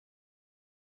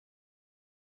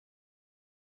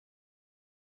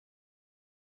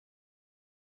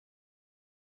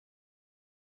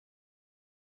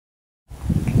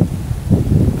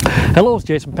Hello, it's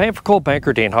Jason Payne for Coldwell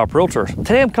Banker Dean Harper Realtor.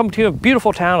 Today I'm coming to you in a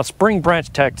beautiful town of Spring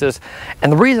Branch, Texas.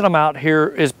 And the reason I'm out here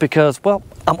is because, well,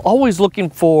 I'm always looking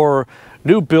for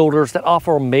new builders that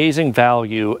offer amazing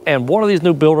value. And one of these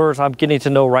new builders I'm getting to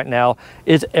know right now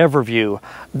is Everview.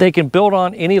 They can build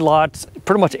on any lots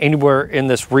pretty much anywhere in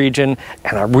this region,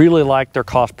 and I really like their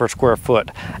cost per square foot.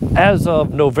 As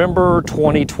of November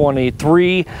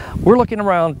 2023, we're looking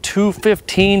around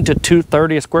 $215 to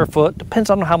 $230 a square foot.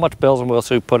 Depends on how much bells and whistles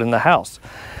we put in the house.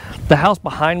 The house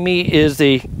behind me is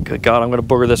the, good God, I'm going to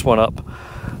booger this one up,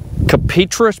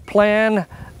 Capmpestres plan.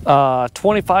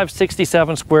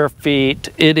 2567 square feet.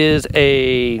 It is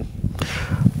a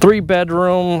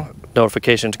 3-bedroom,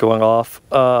 notifications going off,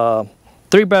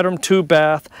 3-bedroom,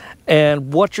 2-bath,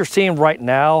 and what you're seeing right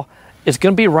now is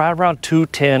going to be right around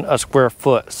 $210 a square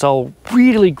foot. So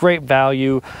really great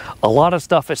value. A lot of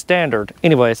stuff is standard.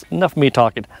 Anyways, enough of me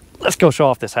talking. Let's go show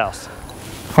off this house.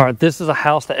 All right, this is a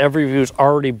house that Everview's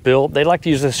already built. They like to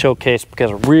use this showcase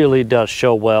because it really does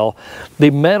show well. The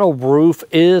metal roof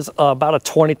is about a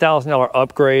 $20,000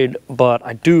 upgrade, but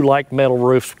I do like metal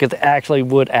roofs because it actually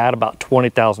would add about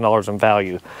 $20,000 in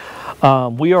value.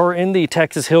 We are in the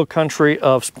Texas Hill Country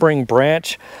of Spring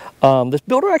Branch. This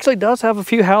builder actually does have a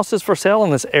few houses for sale in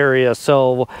this area,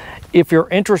 so if you're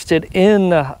interested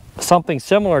in something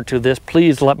similar to this,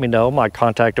 please let me know. My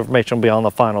contact information will be on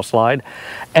the final slide.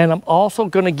 And I'm also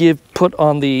going to put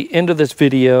on the end of this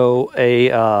video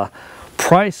a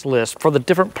price list for the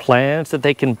different plans that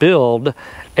they can build.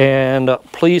 And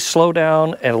please slow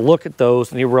down and look at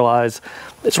those, and you realize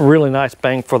it's a really nice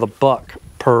bang for the buck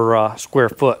per square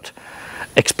foot.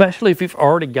 Especially if you've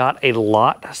already got a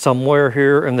lot somewhere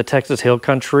here in the Texas Hill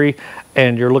Country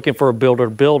and you're looking for a builder to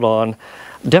build on.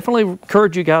 Definitely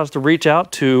encourage you guys to reach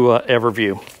out to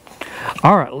Everview.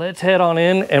 All right, let's head on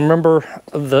in. And remember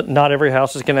that not every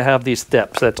house is going to have these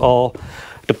steps. That's all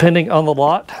depending on the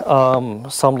lot.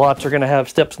 Some lots are going to have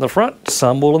steps in the front,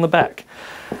 some will in the back.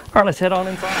 All right, let's head on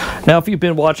inside. Now, if you've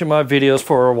been watching my videos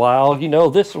for a while, you know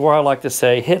this is where I like to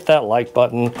say, hit that like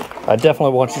button. I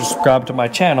definitely want you to subscribe to my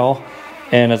channel.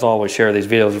 And as always, share these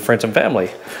videos with friends and family.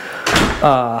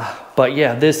 But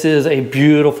yeah, this is a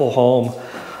beautiful home.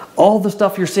 All the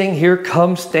stuff you're seeing here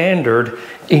comes standard,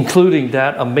 including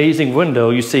that amazing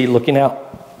window you see looking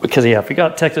out. Because yeah, if you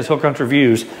got Texas Hill Country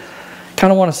views,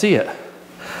 kind of want to see it.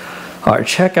 All right,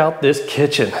 check out this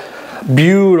kitchen.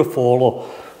 Beautiful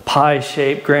little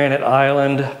pie-shaped granite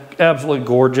island. Absolutely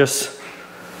gorgeous.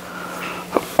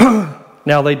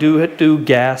 Now they do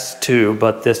gas too,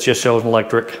 but this just shows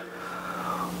electric.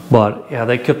 But yeah,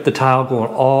 they kept the tile going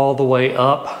all the way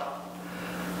up.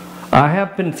 I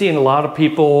have been seeing a lot of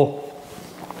people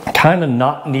kind of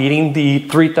not needing the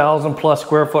 3,000 plus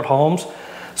square foot homes.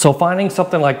 So finding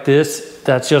something like this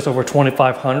that's just over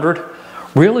 2,500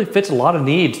 really fits a lot of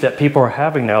needs that people are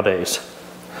having nowadays.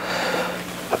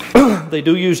 They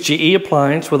do use GE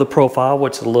appliance with a profile,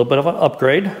 which is a little bit of an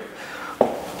upgrade.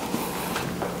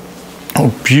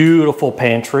 Beautiful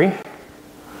pantry.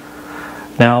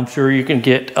 Now I'm sure you can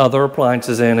get other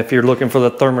appliances in if you're looking for the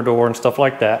thermidor and stuff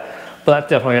like that, but that's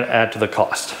definitely going to add to the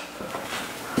cost.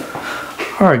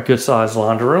 All right, good sized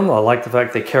laundry room. I like the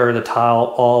fact they carry the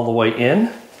tile all the way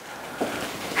in.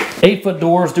 8-foot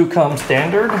doors do come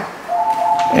standard,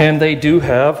 and they do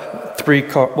have a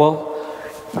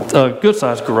good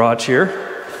sized garage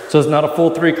here. So it's not a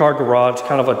full 3-car garage,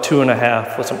 kind of a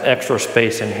 2.5 with some extra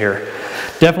space in here.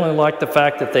 Definitely like the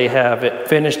fact that they have it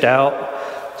finished out.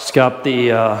 It's got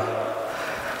the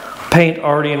paint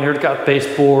already in here. It's got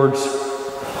baseboards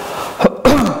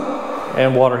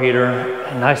and water heater.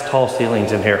 And nice tall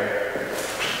ceilings in here.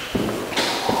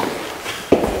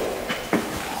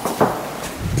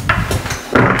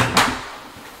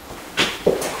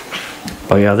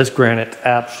 Oh yeah, this granite's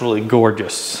absolutely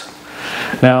gorgeous.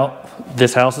 Now,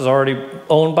 this house is already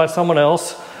owned by someone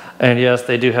else. And yes,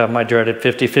 they do have my dreaded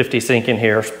 50-50 sink in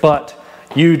here, but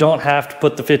you don't have to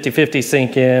put the 50-50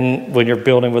 sink in when you're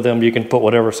building with them. You can put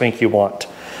whatever sink you want.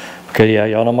 Okay, yeah,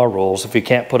 y'all know my rules. If you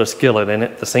can't put a skillet in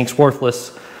it, the sink's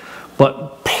worthless.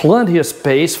 But plenty of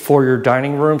space for your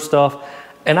dining room stuff.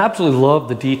 And I absolutely love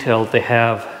the detail that they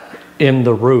have in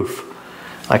the roof.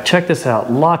 Like, check this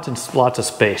out, lots and lots of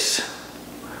space.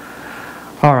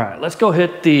 All right, let's go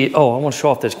hit the, I want to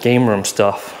show off this game room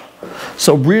stuff.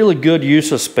 So really good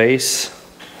use of space.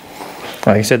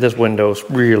 Like I said, this window is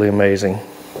really amazing.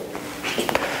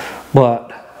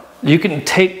 But you can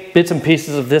take bits and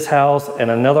pieces of this house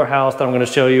and another house that I'm going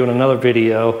to show you in another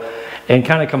video and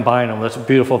kind of combine them. That's a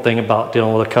beautiful thing about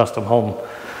dealing with a custom home.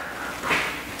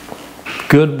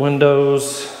 Good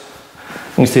windows.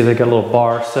 You can see they got a little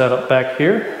bar set up back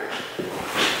here.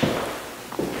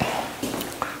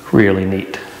 Really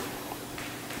neat.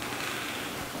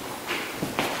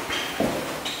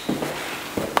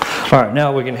 All right,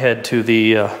 now we can head to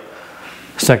the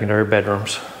secondary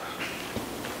bedrooms.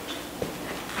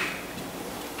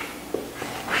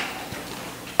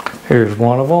 Here's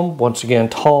one of them. Once again,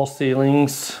 tall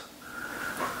ceilings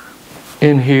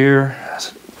in here.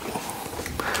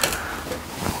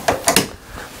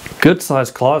 Good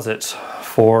sized closets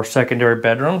for secondary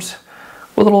bedrooms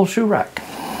with a little shoe rack.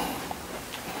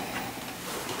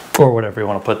 Or whatever you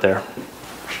want to put there.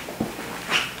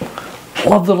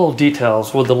 Love the little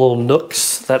details with the little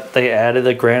nooks that they added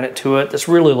the granite to it. This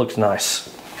really looks nice.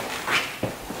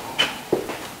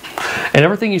 And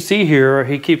everything you see here,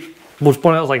 was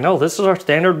pointing out, I was like, no, this is our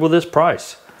standard with this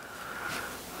price.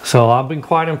 So I've been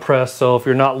quite impressed. So if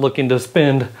you're not looking to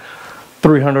spend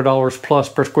 $300 plus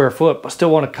per square foot, but still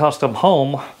want a custom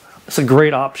home, it's a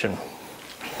great option.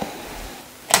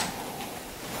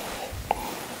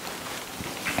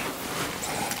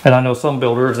 And I know some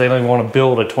builders, they don't even want to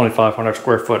build a 2,500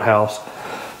 square foot house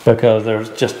because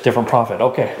there's just different profit.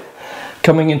 Okay,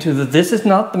 coming into this is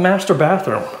not the master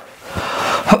bathroom,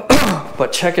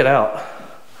 but check it out.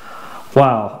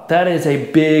 Wow, that is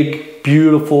a big,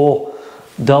 beautiful,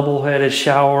 double-headed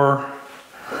shower.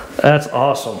 That's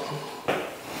awesome.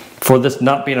 For this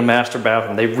not being a master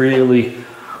bathroom, they really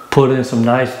put in some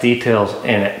nice details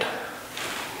in it.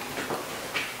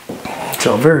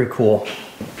 So very cool.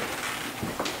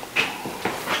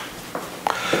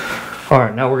 All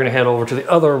right, now we're gonna head over to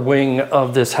the other wing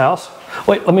of this house.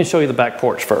 Wait, let me show you the back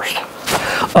porch first.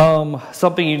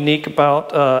 Something unique about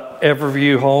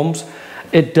Everview homes,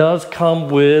 it does come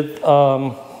with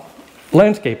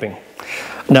landscaping.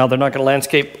 Now they're not gonna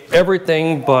landscape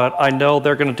everything, but I know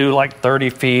they're gonna do like 30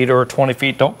 feet or 20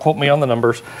 feet, don't quote me on the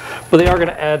numbers, but they are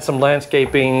gonna add some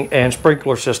landscaping and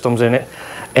sprinkler systems in it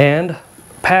and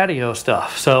patio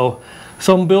stuff. So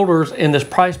some builders in this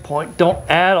price point don't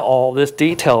add all this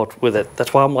detail with it.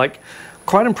 That's why I'm like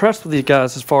quite impressed with these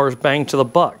guys as far as bang to the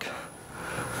buck.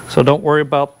 So don't worry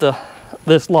about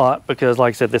this lot, because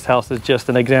like I said, this house is just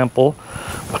an example.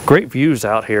 Great views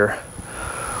out here.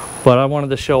 But I wanted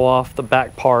to show off the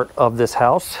back part of this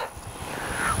house.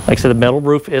 Like I said, the metal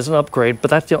roof is an upgrade,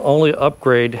 but that's the only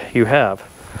upgrade you have.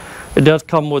 It does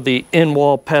come with the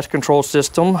in-wall pest control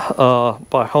system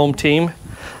by Home Team.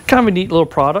 Kind of a neat little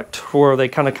product where they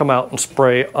kind of come out and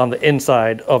spray on the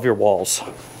inside of your walls.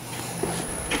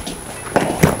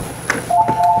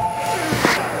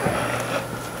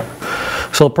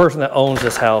 So the person that owns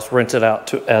this house rents it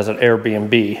out as an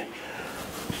Airbnb,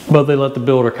 but they let the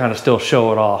builder kind of still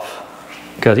show it off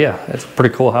because yeah, it's a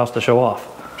pretty cool house to show off.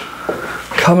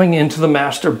 Coming into the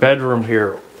master bedroom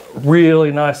here,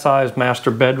 really nice sized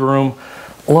master bedroom.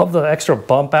 Love the extra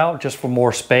bump out just for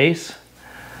more space.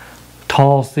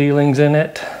 Tall ceilings in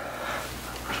it.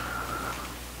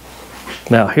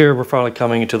 Now here we're finally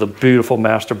coming into the beautiful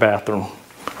master bathroom.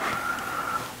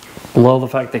 Love the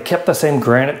fact they kept the same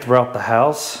granite throughout the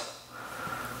house.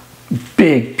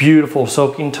 Big, beautiful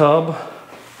soaking tub.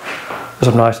 There's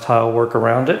some nice tile work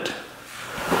around it.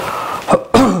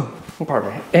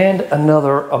 Pardon me. And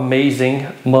another amazing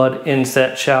mud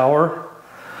inset shower.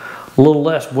 A little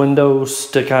less windows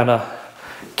to kind of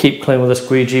keep clean with a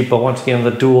squeegee, but once again,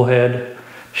 the dual head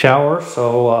shower.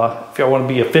 So if y'all want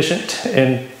to be efficient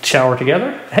and shower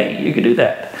together, hey, you can do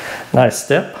that. Nice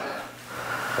step.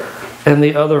 And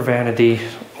the other vanity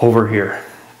over here.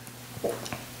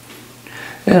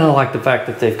 And I like the fact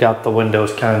that they've got the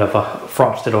windows kind of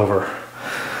frosted over.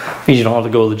 You don't have to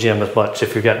go to the gym as much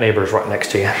if you've got neighbors right next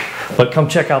to you. But come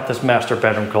check out this master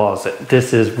bedroom closet.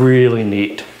 This is really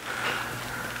neat.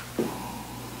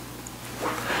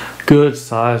 Good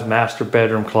size master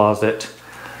bedroom closet.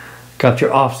 Got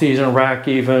your off-season rack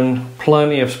even.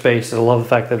 Plenty of space. I love the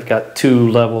fact that they've got 2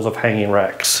 levels of hanging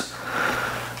racks.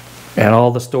 And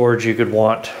all the storage you could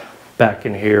want back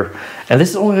in here. And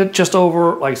this is only just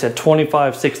over, like I said,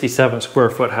 2567 square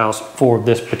foot house for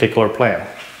this particular plan.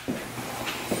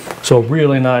 So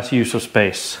really nice use of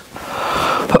space.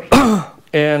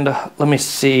 And let me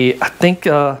see, I think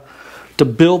to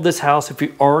build this house, if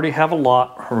you already have a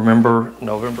lot, remember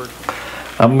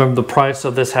the price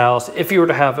of this house. If you were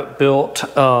to have it built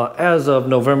as of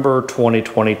November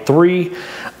 2023,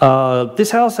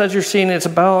 this house, as you're seeing, it's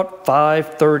about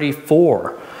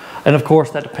 $534. And of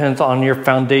course, that depends on your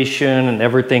foundation and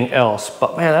everything else.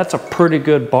 But man, that's a pretty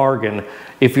good bargain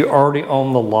if you already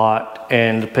own the lot,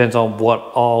 and depends on what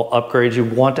all upgrades you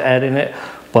want to add in it.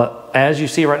 But as you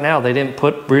see right now, they didn't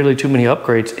put really too many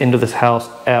upgrades into this house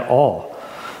at all.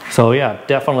 So yeah,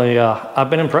 definitely,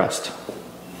 I've been impressed.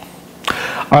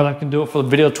 All right, that can do it for the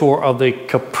video tour of the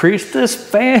Capmpestres.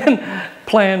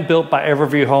 plan built by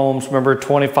Everview Homes. Remember,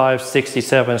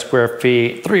 2567 square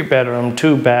feet, 3-bedroom,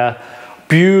 2-bath.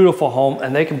 Beautiful home,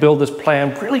 and they can build this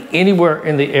plan really anywhere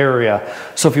in the area.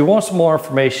 So if you want some more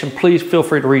information, please feel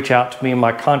free to reach out to me.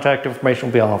 My contact information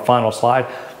will be on the final slide.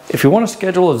 If you want to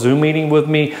schedule a Zoom meeting with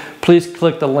me, please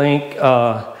click the link.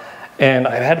 And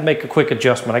I had to make a quick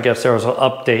adjustment. I guess there was an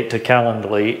update to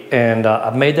Calendly, and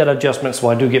I made that adjustment so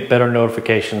I do get better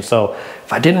notifications. So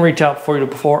if I didn't reach out for you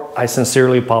before, I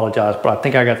sincerely apologize, but I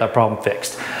think I got that problem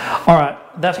fixed. All right,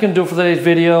 that's gonna do it for today's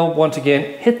video. Once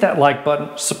again, hit that like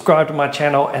button, subscribe to my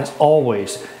channel, and as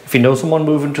always, if you know someone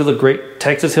moving to the great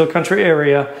Texas Hill Country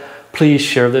area, please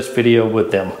share this video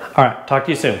with them. All right, talk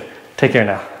to you soon. Take care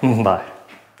now, bye.